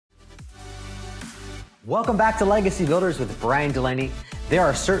Welcome back to Legacy Builders with Bryan Dulaney. There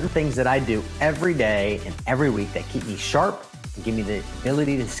are certain things that I do every day and every week that keep me sharp and give me the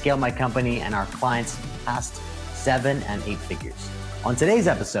ability to scale my company and our clients past 7 and 8 figures. On today's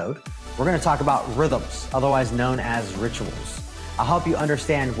episode, we're going to talk about rhythms, otherwise known as rituals. I'll help you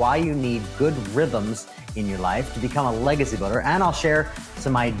understand why you need good rhythms in your life to become a legacy builder, and I'll share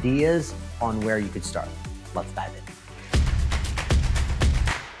some ideas on where you could start. Let's dive in.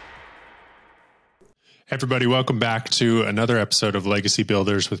 Everybody, welcome back to another episode of Legacy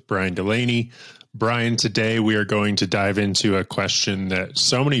Builders with Bryan Dulaney. Bryan, today we are going to dive into a question that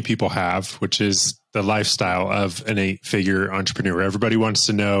so many people have, which is the lifestyle of an 8-figure entrepreneur. Everybody wants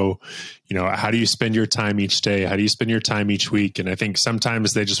to know, how do you spend your time each day? How do you spend your time each week? And I think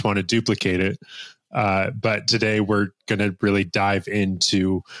sometimes they just want to duplicate it. But today we're going to really dive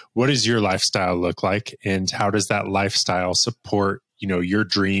into what does your lifestyle look like and how does that lifestyle support your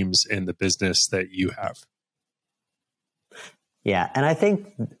dreams and the business that you have. Yeah. And I think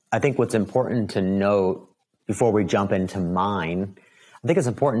what's important to note before we jump into mine, I think it's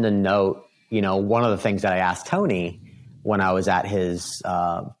important to note, one of the things that I asked Tony when I was at his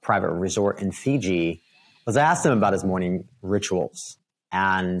private resort in Fiji was I asked him about his morning rituals.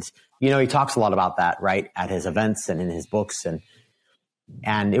 And, he talks a lot about that, right, at his events and in his books. And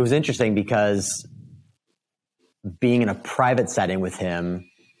it was interesting because being in a private setting with him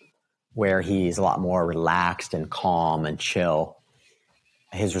where he's a lot more relaxed and calm and chill,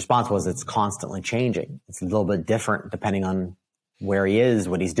 his response was it's constantly changing. It's a little bit different depending on where he is,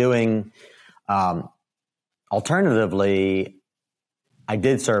 what he's doing. Alternatively, I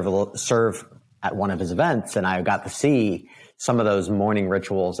did serve at one of his events, and I got to see some of those morning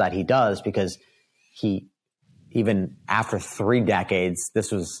rituals that he does because he, even after 3 decades,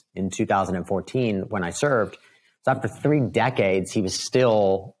 this was in 2014 when I served, so after 3 decades, he was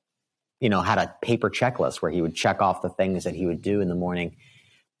still, had a paper checklist where he would check off the things that he would do in the morning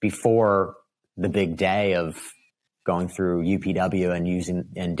before the big day of going through UPW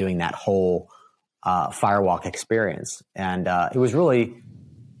and doing that whole firewalk experience. And it was really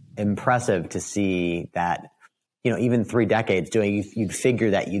impressive to see that, even 3 decades doing, you'd figure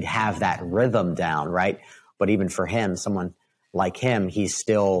that you'd have that rhythm down, right? But even for him, someone like him, he's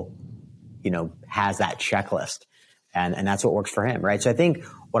still, has that checklist. And that's what works for him, right? So I think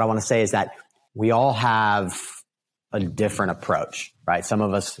what I want to say is that we all have a different approach, right? Some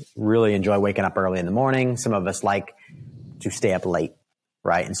of us really enjoy waking up early in the morning. Some of us like to stay up late,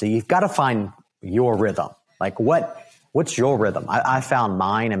 right? And so you've got to find your rhythm. Like what's your rhythm? I found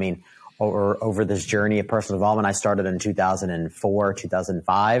mine. I mean, over this journey of personal development, I started in 2004,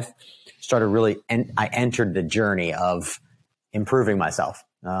 2005, I entered the journey of improving myself.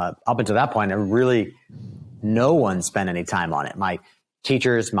 Up until that point, no one spent any time on it. My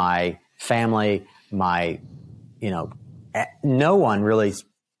teachers, my family, no one really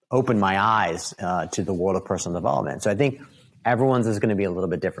opened my eyes to the world of personal development. So I think everyone's is going to be a little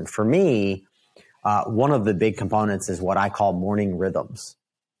bit different. For me, one of the big components is what I call morning rhythms.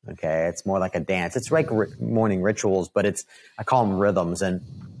 Okay, it's more like a dance. It's like morning rituals, but I call them rhythms. And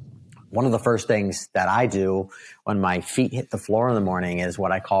one of the first things that I do when my feet hit the floor in the morning is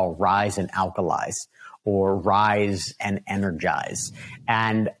what I call rise and alkalize, or rise and energize.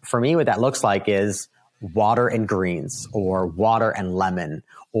 And for me, what that looks like is water and greens, or water and lemon,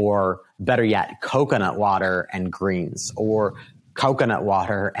 or better yet, coconut water and greens, or coconut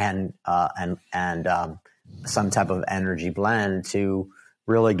water and some type of energy blend to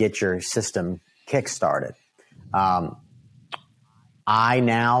really get your system kick-started. I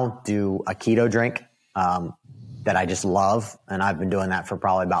now do a keto drink that I just love, and I've been doing that for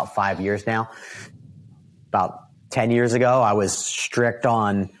probably about 5 years now. About 10 years ago, I was strict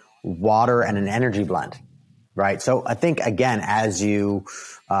on water and an energy blend, right? So I think, again, as you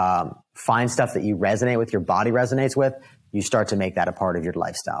find stuff that you resonate with, your body resonates with, you start to make that a part of your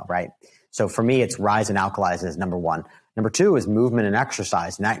lifestyle, right? So for me, it's rise and alkalize is number one. Number two is movement and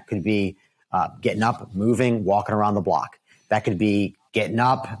exercise. And that could be getting up, moving, walking around the block. That could be getting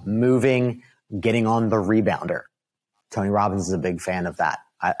up, moving, getting on the rebounder. Tony Robbins is a big fan of that.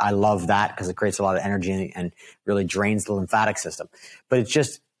 I love that because it creates a lot of energy and really drains the lymphatic system. But it's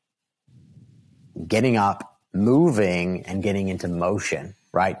just getting up, moving, and getting into motion,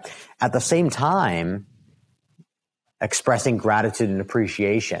 right? At the same time, expressing gratitude and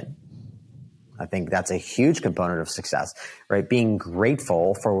appreciation. I think that's a huge component of success, right? Being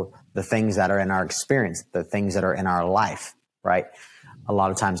grateful for the things that are in our experience, the things that are in our life, right? A lot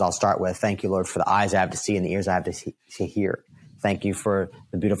of times I'll start with, thank you, Lord, for the eyes I have to see and the ears I have to hear. Thank you for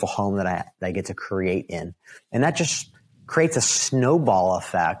the beautiful home that I get to create in. And that just creates a snowball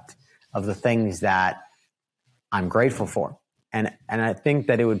effect of the things that I'm grateful for. And I think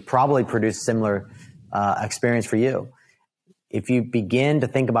that it would probably produce similar experience for you. If you begin to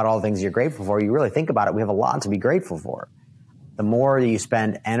think about all the things you're grateful for, you really think about it, we have a lot to be grateful for. The more you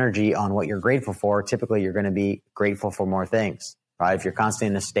spend energy on what you're grateful for, typically you're going to be grateful for more things, right? If you're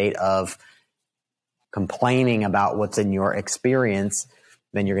constantly in a state of complaining about what's in your experience,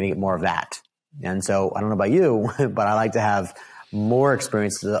 then you're going to get more of that. And so I don't know about you, but I like to have more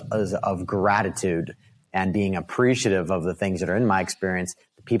experiences of gratitude and being appreciative of the things that are in my experience,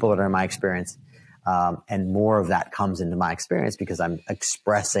 the people that are in my experience. And more of that comes into my experience because I'm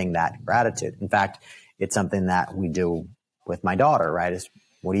expressing that gratitude. In fact, it's something that we do with my daughter, right? Is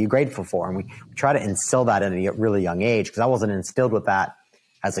what are you grateful for? And we try to instill that at a really young age because I wasn't instilled with that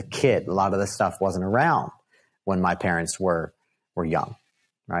as a kid. A lot of this stuff wasn't around when my parents were young,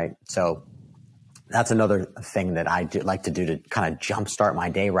 right? So that's another thing that I like to do to kind of jumpstart my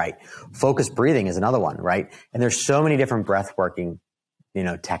day right. Focused breathing is another one, right? And there's so many different breath working,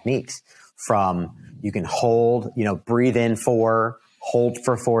 techniques. From you can hold, breathe in 4, hold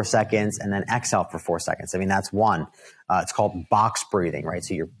for 4 seconds, and then exhale for 4 seconds. I mean, that's one. It's called box breathing, right?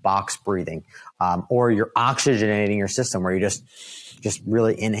 So you're box breathing, or you're oxygenating your system where you just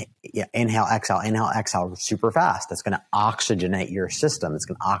really inhale, exhale super fast. That's going to oxygenate your system. It's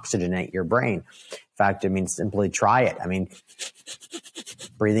going to oxygenate your brain. In fact, simply try it.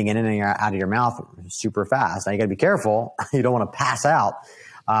 Breathing in and out of your mouth super fast. Now you got to be careful. You don't want to pass out.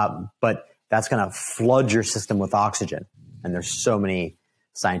 But that's going to flood your system with oxygen. And there's so many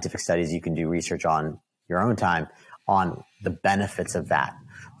scientific studies you can do research on your own time on the benefits of that.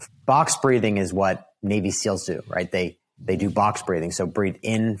 Box breathing is what Navy SEALs do, right? They do box breathing. So breathe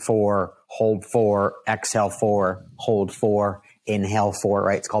in 4, hold 4, exhale 4, hold 4, inhale 4,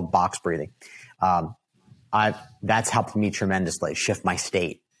 right? It's called box breathing. That's helped me tremendously shift my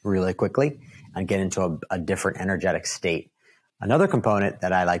state really quickly and get into a different energetic state. Another component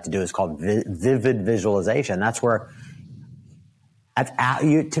that I like to do is called vivid visualization. That's where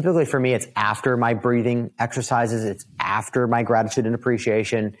typically for me, it's after my breathing exercises. It's after my gratitude and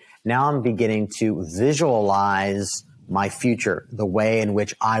appreciation. Now I'm beginning to visualize my future, the way in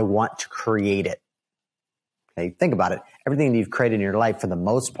which I want to create it. Okay, think about it. Everything that you've created in your life, for the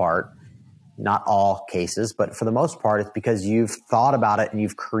most part, not all cases, but for the most part, it's because you've thought about it and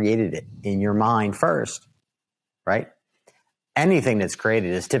you've created it in your mind first, right? Anything that's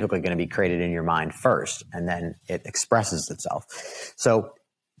created is typically going to be created in your mind first, and then it expresses itself. So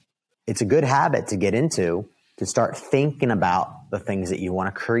it's a good habit to get into, to start thinking about the things that you want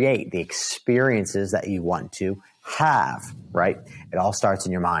to create, the experiences that you want to have, right? It all starts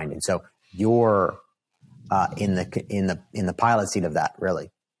in your mind. And so you're in the pilot seat of that, really.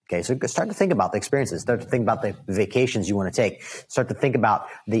 Okay, so start to think about the experiences. Start to think about the vacations you want to take. Start to think about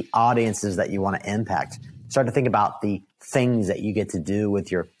the audiences that you want to impact. Start to think about the things that you get to do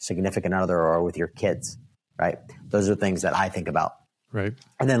with your significant other or with your kids, right? Those are things that I think about. Right.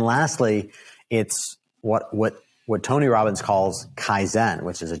 And then lastly, it's what Tony Robbins calls Kaizen,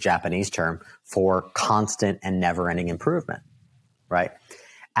 which is a Japanese term for constant and never-ending improvement, right?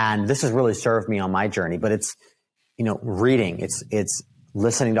 And this has really served me on my journey, but it's, reading, it's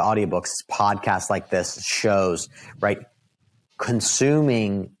listening to audiobooks, podcasts like this, shows, right?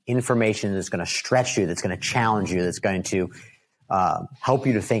 Consuming information that's going to stretch you, that's going to challenge you, that's going to help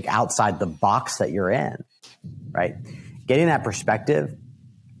you to think outside the box that you're in, right? Getting that perspective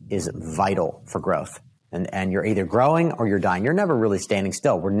is vital for growth. And you're either growing or you're dying. You're never really standing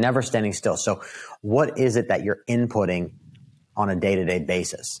still. We're never standing still. So what is it that you're inputting on a day-to-day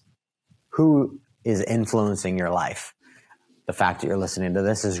basis? Who is influencing your life? The fact that you're listening to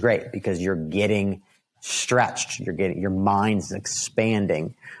this is great because you're getting stretched. Your mind's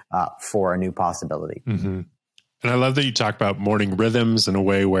expanding for a new possibility. Mm-hmm. And I love that you talk about morning rhythms in a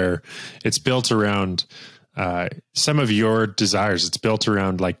way where it's built around some of your desires. It's built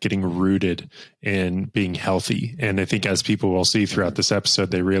around like getting rooted in being healthy. And I think as people will see throughout this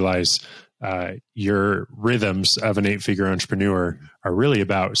episode, they realize your rhythms of an 8-figure entrepreneur are really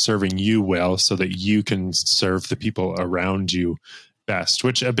about serving you well so that you can serve the people around you best,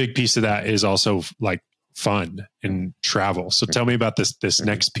 which a big piece of that is also like fun and travel. So tell me about this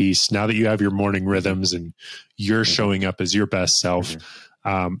next piece. Now that you have your morning rhythms and you're showing up as your best self,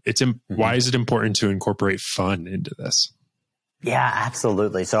 why is it important to incorporate fun into this? Yeah,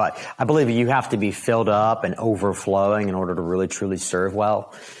 absolutely. So I believe you have to be filled up and overflowing in order to really, truly serve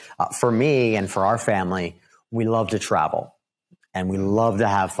well. For me and for our family, we love to travel and we love to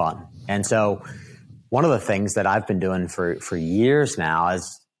have fun. And so one of the things that I've been doing for years now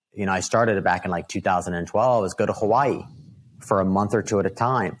is, I started it back in like 2012 is go to Hawaii for a month or two at a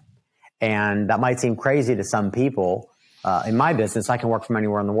time. And that might seem crazy to some people. In my business, I can work from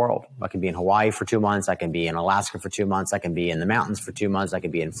anywhere in the world. I can be in Hawaii for 2 months. I can be in Alaska for 2 months. I can be in the mountains for 2 months. I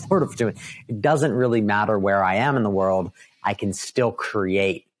can be in Florida for 2 months. It doesn't really matter where I am in the world. I can still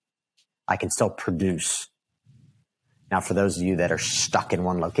create. I can still produce. Now, for those of you that are stuck in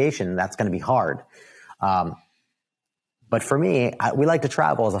one location, that's going to be hard. But for me, we like to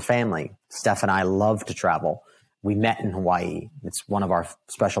travel as a family. Steph and I love to travel. We met in Hawaii. It's one of our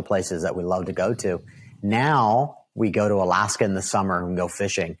special places that we love to go to. Now we go to Alaska in the summer and go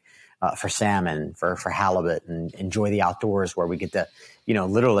fishing for salmon, for halibut, and enjoy the outdoors, where we get to,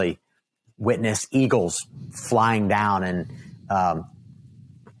 literally witness eagles flying down and,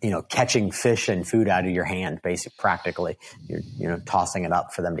 catching fish and food out of your hand, practically. You're tossing it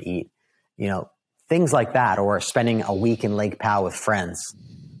up for them to eat. Things like that, or spending a week in Lake Powell with friends,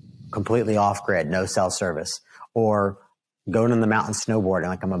 completely off grid, no cell service, or going on the mountain snowboarding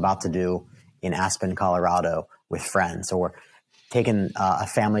like I'm about to do in Aspen, Colorado with friends, or taking a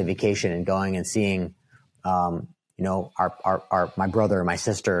family vacation and going and seeing, my brother and my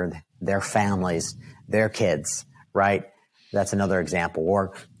sister, their families, their kids, right? That's another example.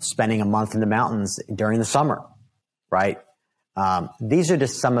 Or spending a month in the mountains during the summer, right? These are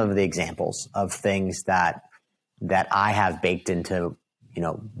just some of the examples of things that I have baked into,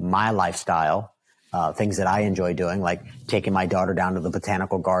 my lifestyle, things that I enjoy doing, like taking my daughter down to the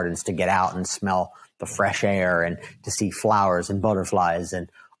botanical gardens to get out and smell the fresh air and to see flowers and butterflies and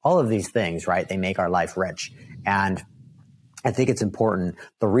all of these things, right? They make our life rich. And I think it's important.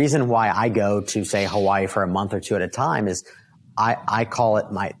 The reason why I go to, say, Hawaii for a month or two at a time is I call it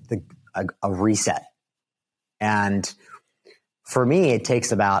a reset. And for me, it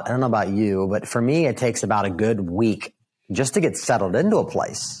takes about, I don't know about you, but for me, it takes about a good week just to get settled into a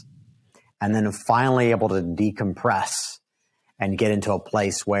place, and then finally able to decompress and get into a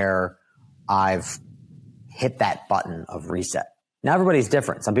place where I've hit that button of reset. Now, everybody's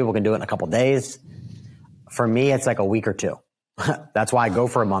different. Some people can do it in a couple of days. For me, it's like a week or two. That's why I go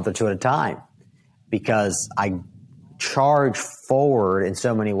for a month or two at a time, because I charge forward in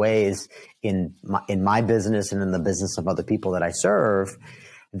so many ways in my business and in the business of other people that I serve,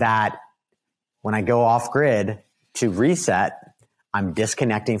 that when I go off grid to reset, I'm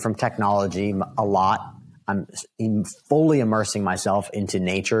disconnecting from technology a lot. I'm fully immersing myself into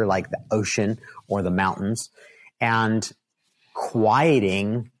nature, like the ocean or the mountains, and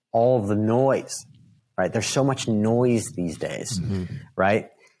quieting all of the noise, right? There's so much noise these days,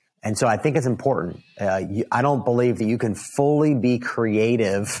 right? And so I think it's important. I don't believe that you can fully be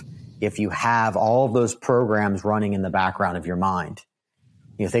creative if you have all of those programs running in the background of your mind.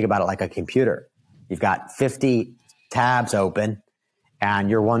 Think about it like a computer. You've got 50 tabs open and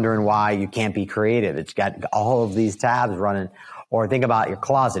you're wondering why you can't be creative. It's got all of these tabs running. Or think about your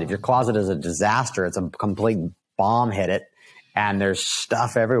closet. If your closet is a disaster, it's a complete bomb hit it, and there's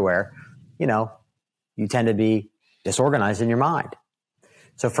stuff everywhere, you tend to be disorganized in your mind.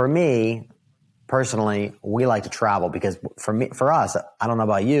 So for me, personally, we like to travel because for us, I don't know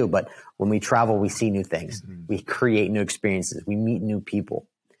about you, but when we travel, we see new things. We create new experiences. We meet new people,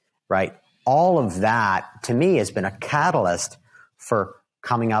 right? All of that, to me, has been a catalyst for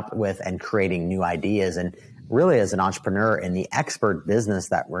coming up with and creating new ideas. And really, as an entrepreneur in the expert business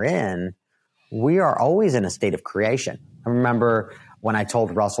that we're in, we are always in a state of creation. I remember when I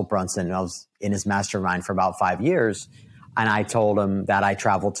told Russell Brunson, I was in his mastermind for about 5 years, and I told him that I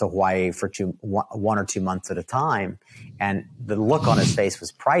traveled to Hawaii for 1 or 2 months at a time. And the look on his face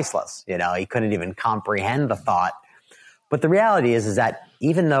was priceless. He couldn't even comprehend the thought. But the reality is that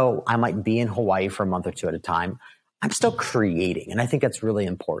even though I might be in Hawaii for a month or two at a time, I'm still creating. And I think that's really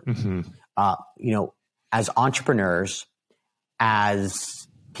important. As entrepreneurs, as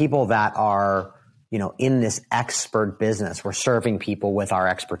people that are, in this expert business, we're serving people with our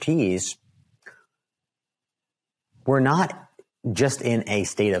expertise. We're not just in a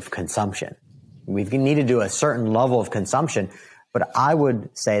state of consumption. We need to do a certain level of consumption, but I would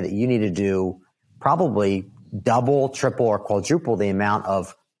say that you need to do probably double, triple, or quadruple the amount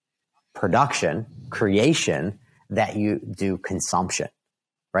of production, creation that you do consumption,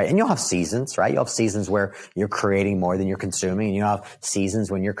 right? And you'll have seasons, right? You'll have seasons where you're creating more than you're consuming, and you'll have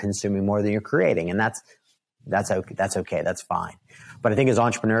seasons when you're consuming more than you're creating. And that's okay. That's fine. But I think as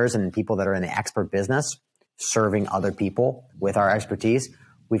entrepreneurs and people that are in the expert business, serving other people with our expertise,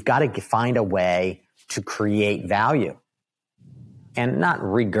 we've got to find a way to create value and not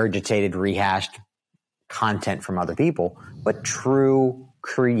regurgitated, rehashed content from other people, but true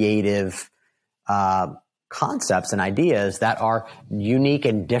creative concepts and ideas that are unique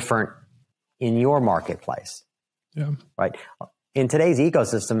and different in your marketplace. Yeah. Right. in today's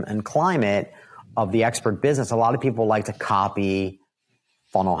ecosystem and climate of the expert business, a lot of people like to copy,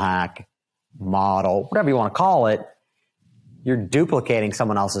 funnel hack, model, whatever you want to call it. You're duplicating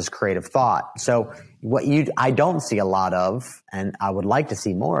someone else's creative thought. So I don't see a lot of, and I would like to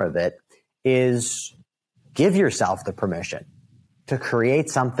see more of it, is give yourself the permission to create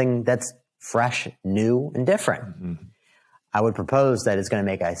something that's fresh, new, and different. Mm-hmm. I would propose that it's going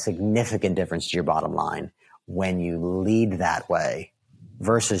to make a significant difference to your bottom line when you lead that way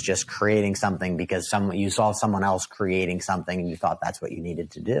versus just creating something because you saw someone else creating something and you thought that's what you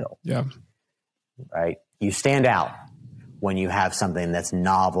needed to do. Yeah. Right? You stand out when you have something that's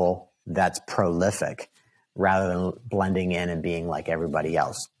novel, that's prolific, rather than blending in and being like everybody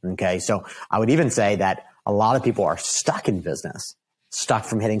else. Okay. So I would even say that a lot of people are stuck in business, stuck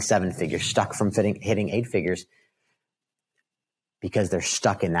from hitting 7 figures, stuck from hitting 8 figures, because they're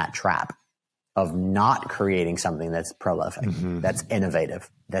stuck in that trap of not creating something that's prolific, mm-hmm. that's innovative,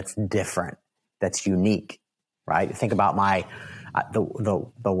 that's different, that's unique, right? Think about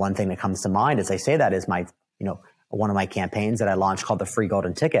the one thing that comes to mind as I say that is one of my campaigns that I launched called the Free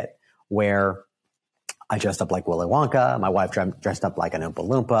Golden Ticket, where I dressed up like Willy Wonka. My wife dressed up like an Oompa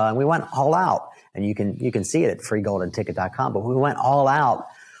Loompa, and we went all out. And you can see it at freegoldenticket.com. But we went all out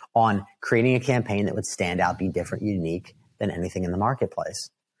on creating a campaign that would stand out, be different, unique than anything in the marketplace.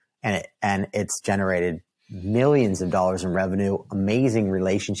 And it's generated millions of dollars in revenue, amazing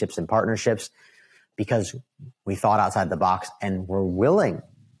relationships and partnerships, because we thought outside the box and were willing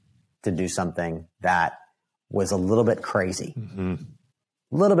to do something that was a little bit crazy, mm-hmm.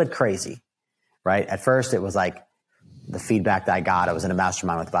 a little bit crazy, right? At first, it was like the feedback that I got. I was in a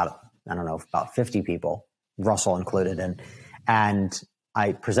mastermind with about 50 people, Russell included, and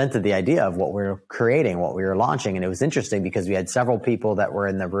I presented the idea of what we were creating, what we were launching. And it was interesting because we had several people that were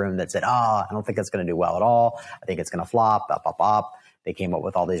in the room that said, I don't think it's going to do well at all. I think it's going to flop, up. They came up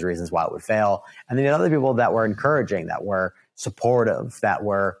with all these reasons why it would fail. And then the other people that were encouraging, that were supportive, that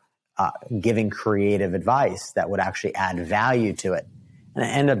were giving creative advice that would actually add value to it. And it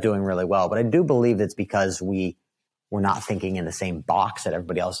ended up doing really well. But I do believe it's because we're not thinking in the same box that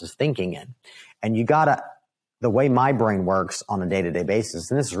everybody else is thinking in. And the way my brain works on a day-to-day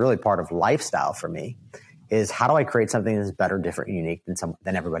basis, and this is really part of lifestyle for me, is how do I create something that's better, different, and unique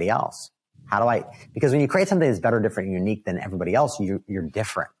than everybody else? Because when you create something that's better, different, and unique than everybody else, you're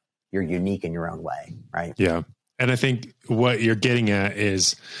different. You're unique in your own way, right? Yeah. And I think what you're getting at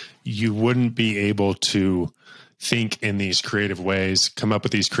is you wouldn't be able to think in these creative ways, come up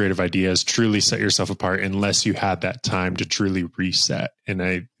with these creative ideas, truly set yourself apart unless you had that time to truly reset. And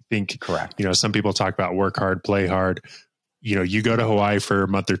I think, correct. Some people talk about work hard, play hard. You go to Hawaii for a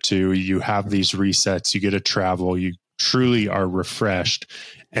month or two, you have these resets, you get to travel, you truly are refreshed.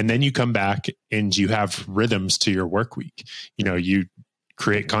 And then you come back and you have rhythms to your work week. You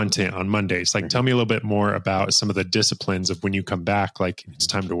create content on Mondays. Like, tell me a little bit more about some of the disciplines of when you come back, like it's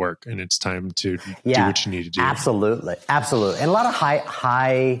time to work and it's time to do what you need to do. Absolutely. And a lot of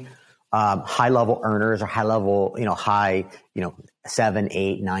high level earners or high level, high, 7,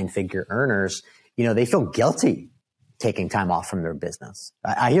 8, 9 figure earners, they feel guilty taking time off from their business.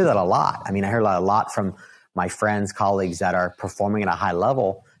 I hear that a lot. I hear a lot from my friends, colleagues that are performing at a high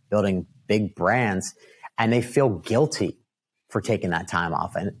level, building big brands, and they feel guilty for taking that time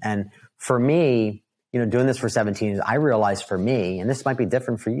off. And for me, doing this for 17 years, I realized for me, and this might be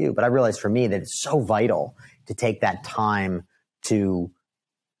different for you, but I realized for me that it's so vital to take that time to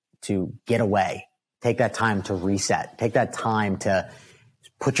get away, take that time to reset, take that time to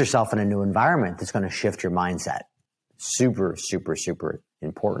put yourself in a new environment that's going to shift your mindset. Super, super, super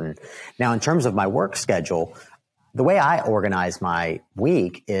important. Now, in terms of my work schedule, the way I organize my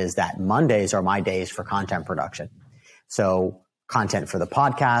week is that Mondays are my days for content production. So content for the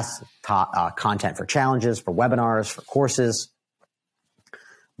podcast, content for challenges, for webinars, for courses.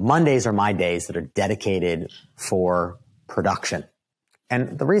 Mondays are my days that are dedicated for production.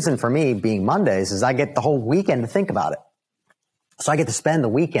 And the reason for me being Mondays is I get the whole weekend to think about it. So I get to spend the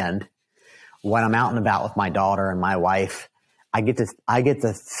weekend when I'm out and about with my daughter and my wife. I get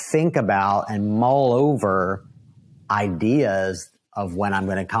to think about and mull over ideas of when I'm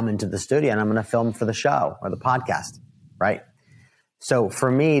going to come into the studio and I'm going to film for the show or the podcast, right? So for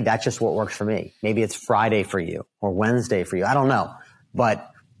me, that's just what works for me. Maybe it's Friday for you or Wednesday for you. I don't know.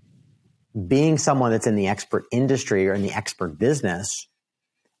 But being someone that's in the expert industry or in the expert business,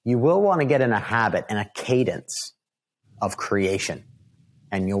 you will want to get in a habit and a cadence of creation.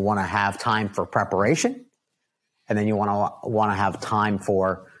 And you'll want to have time for preparation. And then you want to have time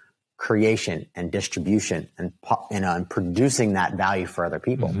for creation and distribution and producing that value for other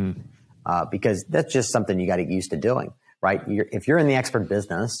people. Mm-hmm. Because that's just something you got to get used to doing. right? If you're in the expert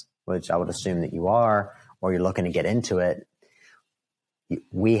business, which I would assume that you are, or you're looking to get into it,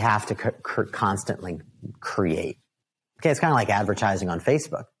 we have to constantly create. Okay, it's kind of like advertising on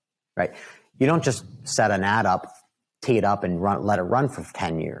Facebook, right? You don't just set an ad up, tee it up, and let it run for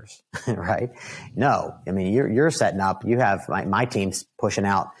 10 years, right? No, I mean, you're setting up. You have my team's pushing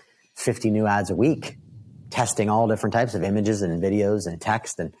out 50 new ads a week, testing all different types of images and videos and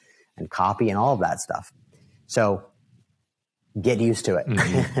text and copy and all of that stuff. So get used to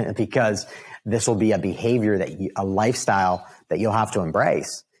it because this will be a behavior a lifestyle that you'll have to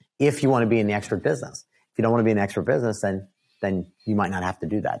embrace if you want to be in the expert business. If you don't want to be in the expert business, then you might not have to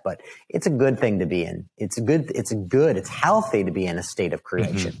do that. But it's a good thing to be in. It's healthy to be in a state of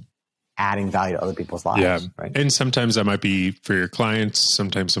creation, adding value to other people's lives. Yeah. Right? And sometimes that might be for your clients.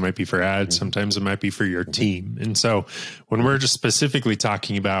 Sometimes it might be for ads. Sometimes it might be for your team. And so when we're just specifically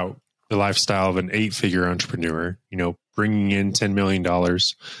talking about the lifestyle of an 8-figure entrepreneur, bringing in $10 million,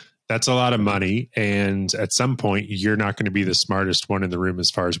 that's a lot of money. And at some point, you're not going to be the smartest one in the room as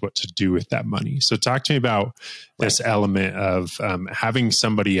far as what to do with that money. So talk to me about this element of having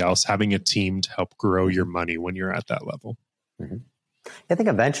somebody else, having a team to help grow your money when you're at that level. I think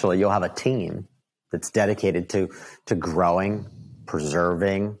eventually you'll have a team that's dedicated to growing,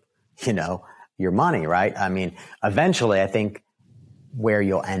 preserving, your money, right? I mean, eventually I think where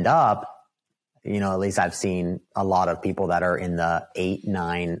you'll end up, at least I've seen a lot of people that are in the 8,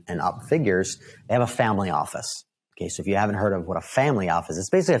 9 and up figures, they have a family office. Okay. So if you haven't heard of what a family office is,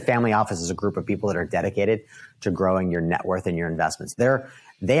 basically a family office is a group of people that are dedicated to growing your net worth and your investments.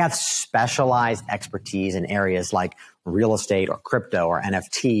 They have specialized expertise in areas like real estate or crypto or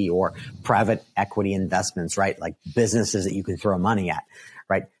NFT or private equity investments, right? Like businesses that you can throw money at,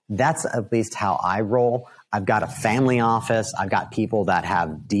 right? That's at least how I roll. I've got a family office. I've got people that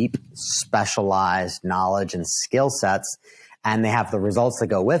have deep specialized knowledge and skill sets, and they have the results that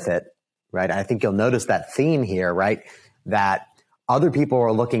go with it, right? I think you'll notice that theme here, right? That other people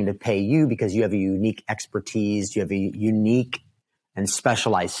are looking to pay you because you have a unique expertise, you have a unique and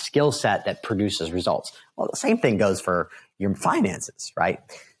specialized skill set that produces results. Well, the same thing goes for your finances, right?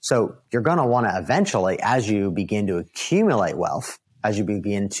 So you're going to want to eventually, as you begin to accumulate wealth, as you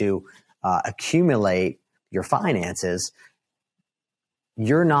begin to accumulate your finances,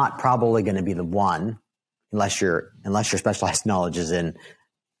 you're not probably going to be the one, unless your specialized knowledge is in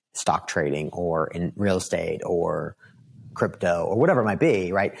stock trading or in real estate or crypto or whatever it might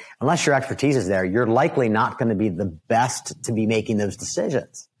be, right? Unless your expertise is there, you're likely not going to be the best to be making those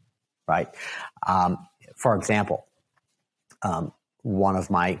decisions, right? For example, one of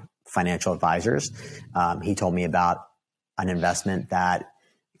my financial advisors, he told me about an investment that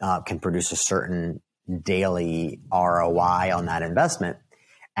can produce a certain daily ROI on that investment,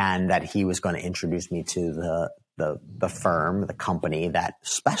 and that he was going to introduce me to the firm, the company that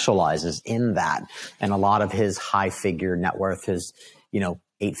specializes in that. And a lot of his high figure net worth, his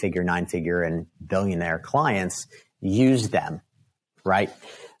 8-figure, 9-figure, and billionaire clients use them, right?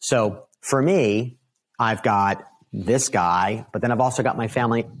 So for me, I've got this guy, but then I've also got my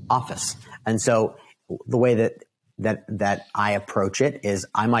family office. And so the way that I approach it is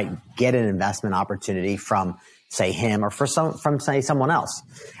I might get an investment opportunity from, say, him or from say someone else.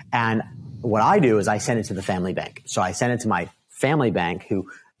 And what I do is I send it to the family bank. So I send it to my family bank, who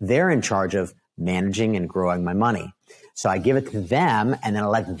they're in charge of managing and growing my money. So I give it to them, and then I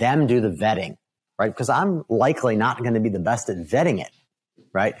let them do the vetting, right? Because I'm likely not going to be the best at vetting it,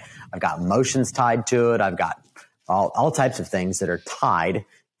 right? I've got emotions tied to it. I've got all types of things that are tied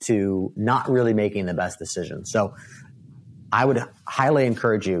to not really making the best decision. So I would highly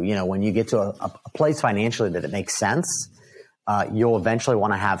encourage you, when you get to a place financially that it makes sense, you'll eventually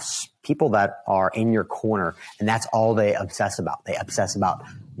want to have people that are in your corner, and that's all they obsess about. They obsess about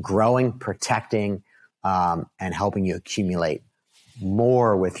growing, protecting, and helping you accumulate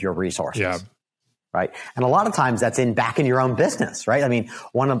more with your resources. Yeah. Right. And a lot of times that's back in your own business, right? I mean,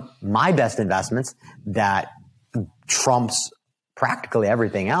 one of my best investments that trumps practically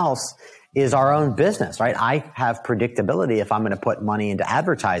everything else is our own business, right? I have predictability. If I'm going to put money into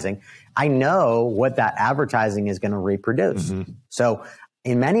advertising, I know what that advertising is going to reproduce. Mm-hmm. So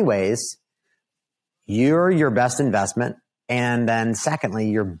in many ways, you're your best investment. And then secondly,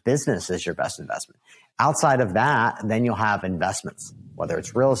 your business is your best investment. Outside of that, then you'll have investments, whether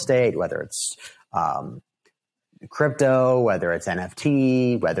it's real estate, whether it's crypto, whether it's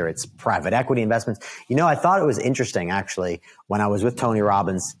NFT, whether it's private equity investments. I thought it was interesting, actually, when I was with Tony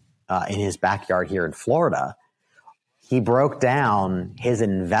Robbins in his backyard here in Florida. He broke down his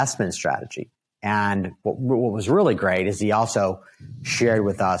investment strategy. And what was really great is he also shared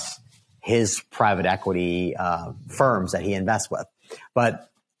with us his private equity firms that he invests with. But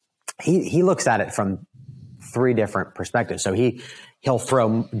he looks at it from 3 different perspectives. So he'll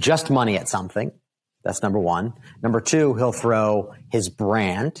throw just money at something. That's number 1. Number 2, he'll throw his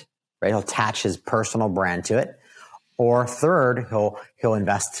brand, right? He'll attach his personal brand to it. Or third, he'll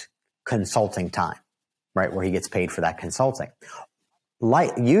invest consulting time, right? Where he gets paid for that consulting.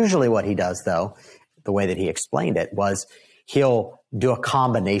 Usually what he does, though, the way that he explained it was he'll do a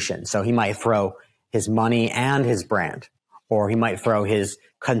combination. So he might throw his money and his brand, or he might throw his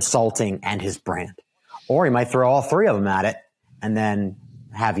consulting and his brand, or he might throw all 3 of them at it and then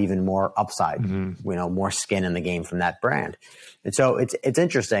have even more upside, more skin in the game from that brand. And so it's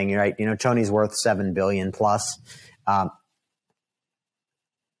interesting, right? Tony's worth $7 billion plus.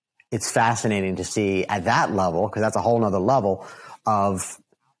 It's fascinating to see at that level, because that's a whole nother level of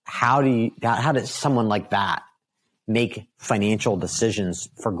how does someone like that make financial decisions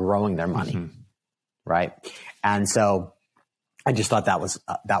for growing their money, right? And so I just thought that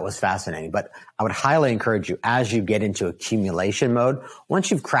was fascinating. But I would highly encourage you, as you get into accumulation mode, once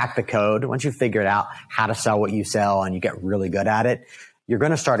you've cracked the code, once you've figured out how to sell what you sell and you get really good at it, you're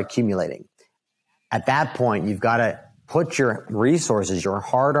going to start accumulating. At that point, you've got to put your resources, your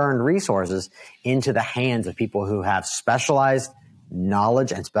hard-earned resources, into the hands of people who have specialized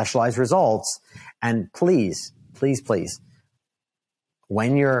knowledge and specialized results. And please, please, please,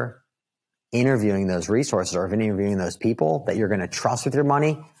 when you're interviewing those resources or interviewing those people that you're going to trust with your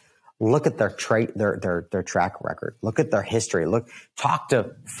money, look at their track record, look at their history, talk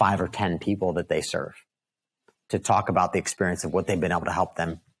to 5 or 10 people that they serve to talk about the experience of what they've been able to help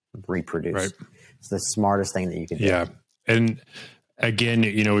them reproduce. Right. It's the smartest thing that you can do. Yeah. And again,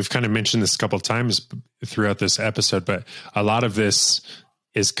 we've kind of mentioned this a couple of times throughout this episode, but a lot of this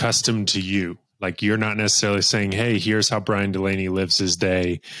is custom to you. Like, you're not necessarily saying, hey, here's how Bryan Dulaney lives his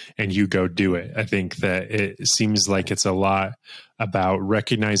day and you go do it. I think that it seems like it's a lot about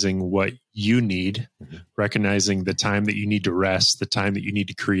recognizing what you need, recognizing the time that you need to rest, the time that you need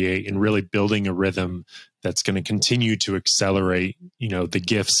to create, and really building a rhythm that's going to continue to accelerate, the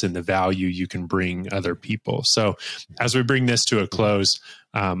gifts and the value you can bring other people. So as we bring this to a close,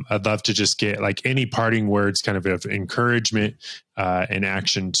 I'd love to just get any parting words kind of encouragement and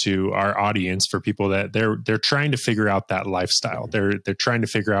action to our audience for people that they're trying to figure out that lifestyle. They're trying to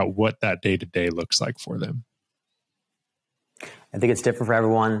figure out what that day-to-day looks like for them. I think it's different for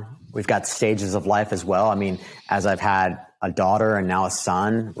everyone. We've got stages of life as well. I mean, as I've had a daughter and now a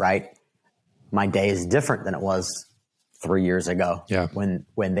son, right? My day is different than it was 3 years ago when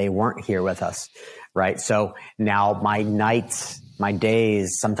they weren't here with us, right? So now my nights, my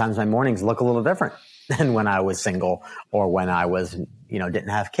days, sometimes my mornings look a little different than when I was single or when I was, didn't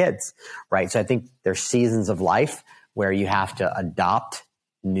have kids, right? So I think there's seasons of life where you have to adopt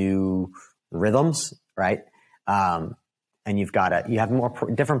new rhythms, right? And you have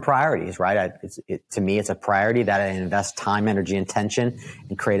more different priorities, right? To me, it's a priority that I invest time, energy, and attention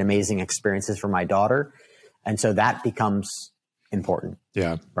and create amazing experiences for my daughter. And so that becomes important.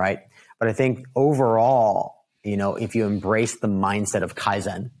 Yeah. Right. But I think overall, if you embrace the mindset of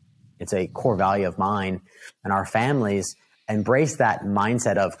Kaizen, it's a core value of mine, and our families embrace that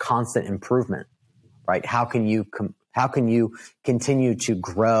mindset of constant improvement, right? How can you continue to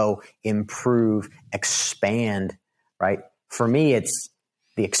grow, improve, expand, right? For me, it's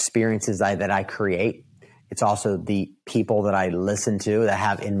the experiences that I create. It's also the people that I listen to that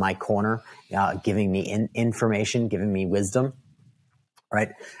have in my corner, giving me information, giving me wisdom, right?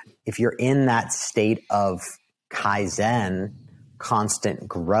 If you're in that state of Kaizen, constant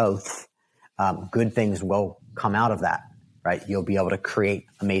growth, good things will come out of that, right? You'll be able to create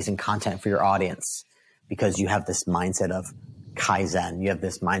amazing content for your audience because you have this mindset of Kaizen. You have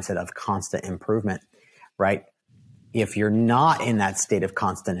this mindset of constant improvement, right? If you're not in that state of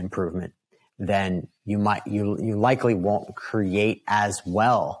constant improvement, then you likely won't create as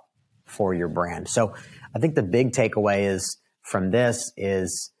well for your brand. So I think the big takeaway is from this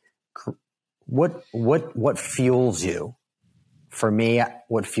is what fuels you. For me,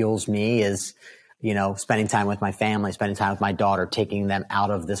 what fuels me is, spending time with my family, spending time with my daughter, taking them out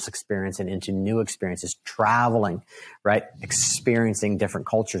of this experience and into new experiences, traveling, right? Experiencing different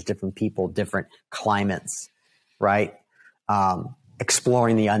cultures, different people, different climates, right?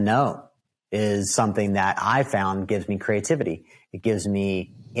 Exploring the unknown is something that I found gives me creativity. It gives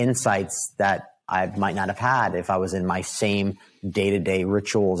me insights that I might not have had if I was in my same day-to-day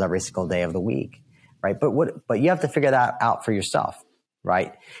rituals every single day of the week, right? But you have to figure that out for yourself,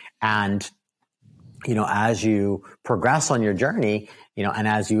 right? And as you progress on your journey, and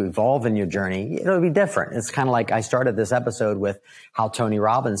as you evolve in your journey, it'll be different. It's kind of like I started this episode with how Tony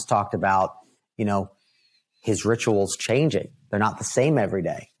Robbins talked about, his rituals changing. They're not the same every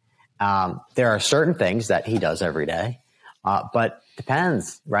day. There are certain things that he does every day, but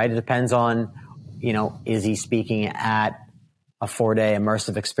depends, right? It depends on, is he speaking at a 4-day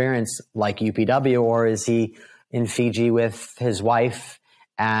immersive experience like UPW, or is he in Fiji with his wife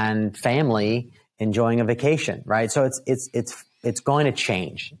and family enjoying a vacation, right? So it's going to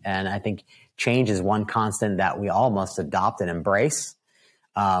change. And I think change is one constant that we all must adopt and embrace.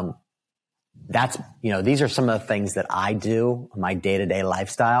 These are some of the things that I do in my day-to-day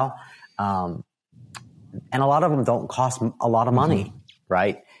lifestyle. And a lot of them don't cost a lot of money,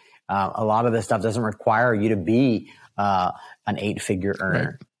 right? A lot of this stuff doesn't require you to be an 8-figure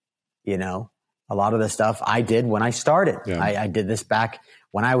earner. Right. A lot of the stuff I did when I started. Yeah. I did this back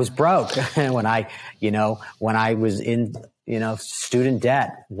when I was broke, when I was in, student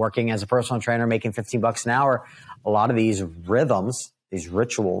debt, working as a personal trainer, making $15 an hour. A lot of these rhythms, these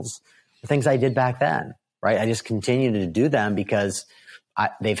rituals, are things I did back then, right? I just continue to do them because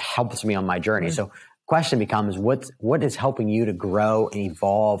they've helped me on my journey. Mm-hmm. So question becomes, what is helping you to grow and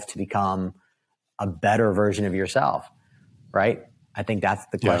evolve to become a better version of yourself, right? I think that's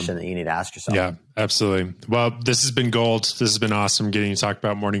the question that you need to ask yourself. Yeah, absolutely. Well, this has been gold. This has been awesome getting to talk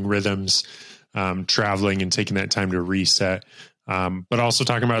about morning rhythms, traveling and taking that time to reset, but also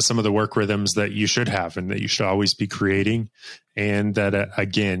talking about some of the work rhythms that you should have and that you should always be creating. And that,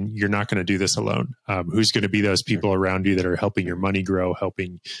 again, you're not going to do this alone. Who's going to be those people around you that are helping your money grow,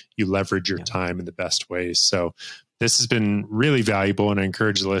 helping you leverage your time in the best ways? So this has been really valuable, and I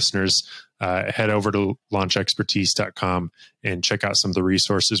encourage the listeners, head over to launchexpertise.com and check out some of the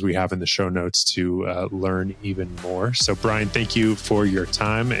resources we have in the show notes to learn even more. So Bryan, thank you for your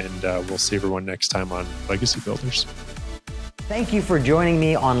time, and we'll see everyone next time on Legacy Builders. Thank you for joining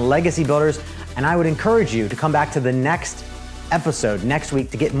me on Legacy Builders, and I would encourage you to come back to the next episode next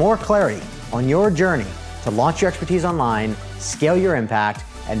week to get more clarity on your journey to launch your expertise online, scale your impact,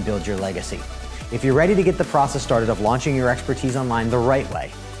 and build your legacy. If you're ready to get the process started of launching your expertise online the right way,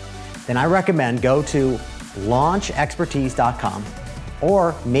 then I recommend go to launchexpertise.com,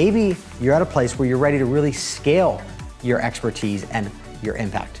 or maybe you're at a place where you're ready to really scale your expertise and your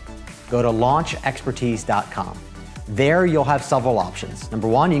impact. Go to launchexpertise.com. There you'll have several options. Number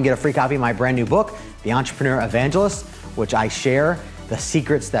one, you can get a free copy of my brand new book, The Entrepreneur Evangelist, which I share the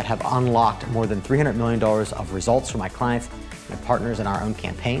secrets that have unlocked more than $300 million of results for my clients and partners in our own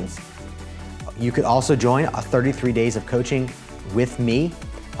campaigns. You could also join a 33 days of coaching with me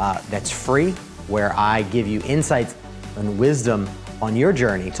that's free, where I give you insights and wisdom on your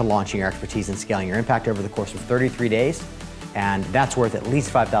journey to launching your expertise and scaling your impact over the course of 33 days. And that's worth at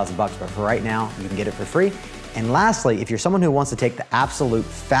least $5,000, but for right now, you can get it for free. And lastly, if you're someone who wants to take the absolute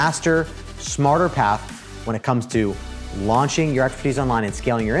faster, smarter path when it comes to launching your expertise online and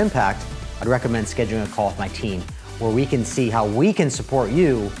scaling your impact, I'd recommend scheduling a call with my team where we can see how we can support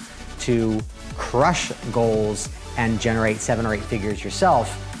you to crush goals and generate 7 or 8 figures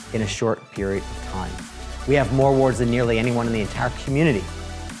yourself in a short period of time. We have more awards than nearly anyone in the entire community,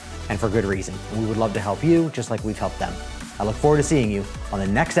 and for good reason. And we would love to help you just like we've helped them. I look forward to seeing you on the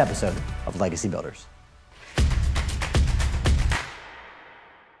next episode of Legacy Builders.